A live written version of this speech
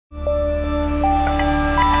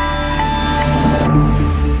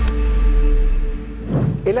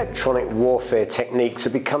electronic warfare techniques are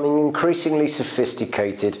becoming increasingly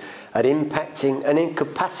sophisticated at impacting and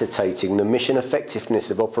incapacitating the mission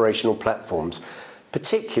effectiveness of operational platforms,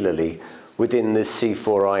 particularly within the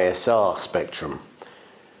C4ISR spectrum.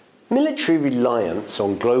 Military reliance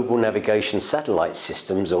on global navigation satellite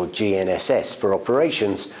systems, or GNSS, for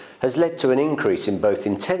operations has led to an increase in both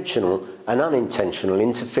intentional and unintentional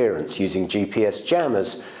interference using GPS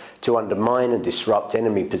jammers to undermine and disrupt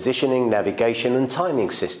enemy positioning, navigation and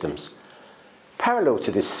timing systems. Parallel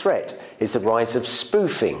to this threat is the rise of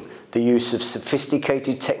spoofing, the use of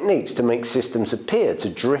sophisticated techniques to make systems appear to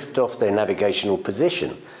drift off their navigational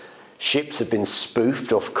position. Ships have been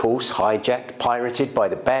spoofed off course, hijacked, pirated by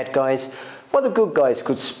the bad guys, while the good guys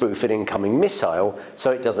could spoof an incoming missile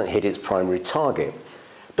so it doesn't hit its primary target.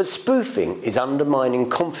 But spoofing is undermining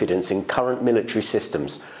confidence in current military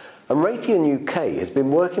systems, and Raytheon UK has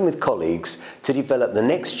been working with colleagues to develop the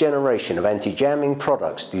next generation of anti-jamming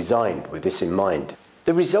products designed with this in mind.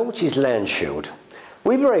 The result is Landshield.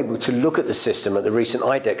 We were able to look at the system at the recent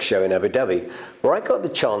IDEX show in Abu Dhabi, where I got the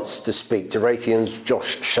chance to speak to Raytheon's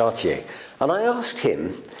Josh Chartier, and I asked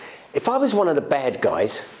him, if I was one of the bad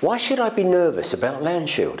guys, why should I be nervous about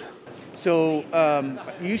Landshield? So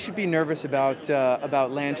you should be nervous about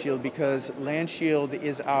Landshield, because Landshield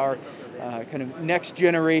is our kind of next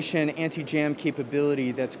generation anti-jam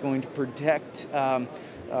capability that's going to protect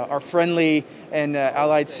our friendly and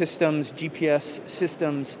allied systems, GPS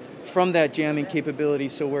systems, from that jamming capability.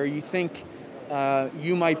 So where you think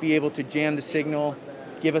you might be able to jam the signal,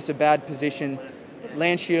 give us a bad position,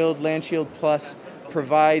 Landshield Plus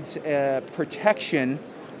provides protection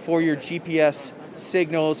for your GPS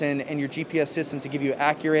signals and your GPS systems to give you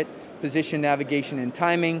accurate position, navigation, and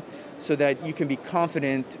timing, so that you can be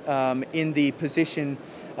confident in the position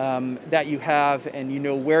that you have, and you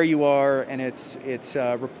know where you are, and it's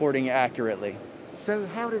reporting accurately. So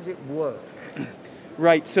how does it work?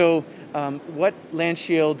 Right, so what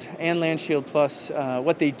Landshield and Landshield Plus,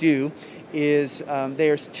 what they do is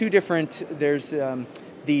there's two different, there's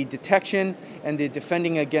the detection and the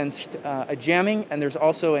defending against a jamming, and there's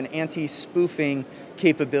also an anti-spoofing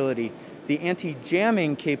capability. The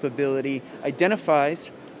anti-jamming capability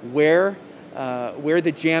identifies where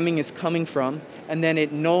the jamming is coming from, and then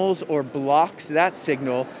it nulls or blocks that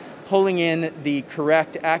signal, pulling in the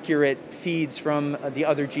correct, accurate feeds from the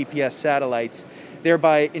other GPS satellites,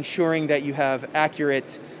 thereby ensuring that you have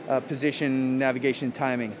accurate position, navigation,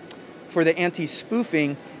 timing. For the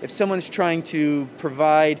anti-spoofing, if someone's trying to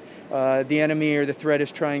provide, the enemy or the threat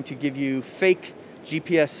is trying to give you fake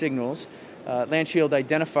GPS signals, Landshield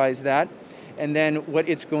identifies that, and then what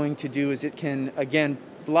it's going to do is it can, again,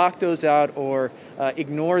 block those out or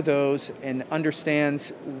ignore those, and understands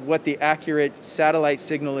what the accurate satellite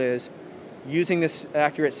signal is, using this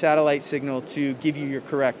accurate satellite signal to give you your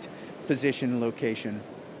correct position and location.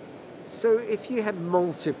 So if you have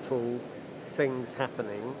multiple things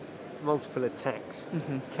happening, multiple attacks,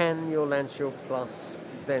 can your Landshield Plus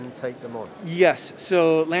then take them on? Yes,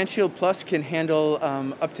 so Landshield Plus can handle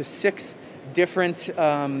up to 6 different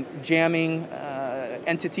jamming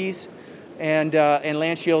entities, and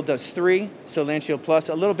Landshield does 3. So Landshield Plus,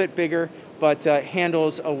 a little bit bigger, but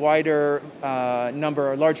handles a wider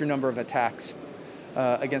number, a larger number of attacks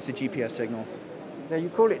against a GPS signal. Now you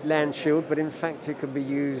call it Landshield, but in fact it can be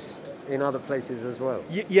used in other places as well.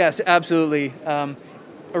 Yes, absolutely.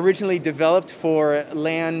 Originally developed for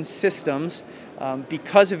land systems,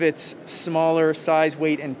 because of its smaller size,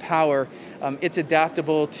 weight, and power, it's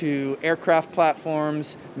adaptable to aircraft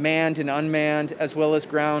platforms, manned and unmanned, as well as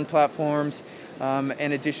ground platforms,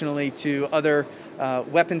 and additionally to other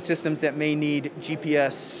weapon systems that may need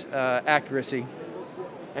GPS accuracy.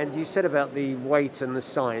 And you said about the weight and the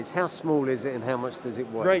size. How small is it and how much does it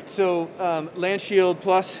weigh? Right, so Landshield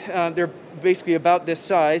Plus, they're basically about this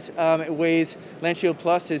size. It weighs, Landshield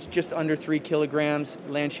Plus is just under 3 kilograms.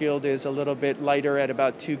 Landshield is a little bit lighter at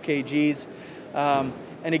about 2 kgs.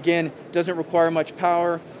 And again, doesn't require much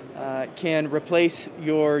power. Can replace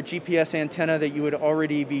your GPS antenna that you would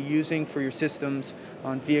already be using for your systems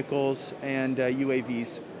on vehicles and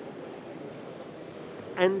UAVs.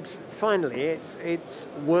 And finally, it's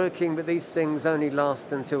working, but these things only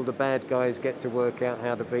last until the bad guys get to work out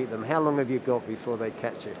how to beat them. How long have you got before they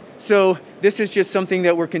catch you? So this is just something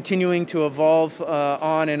that we're continuing to evolve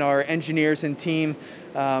on, and our engineers and team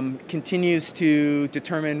continues to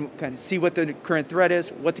determine, kind of see what the current threat is,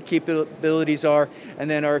 what the capabilities are, and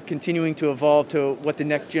then are continuing to evolve to what the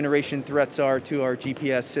next generation threats are to our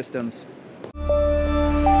GPS systems.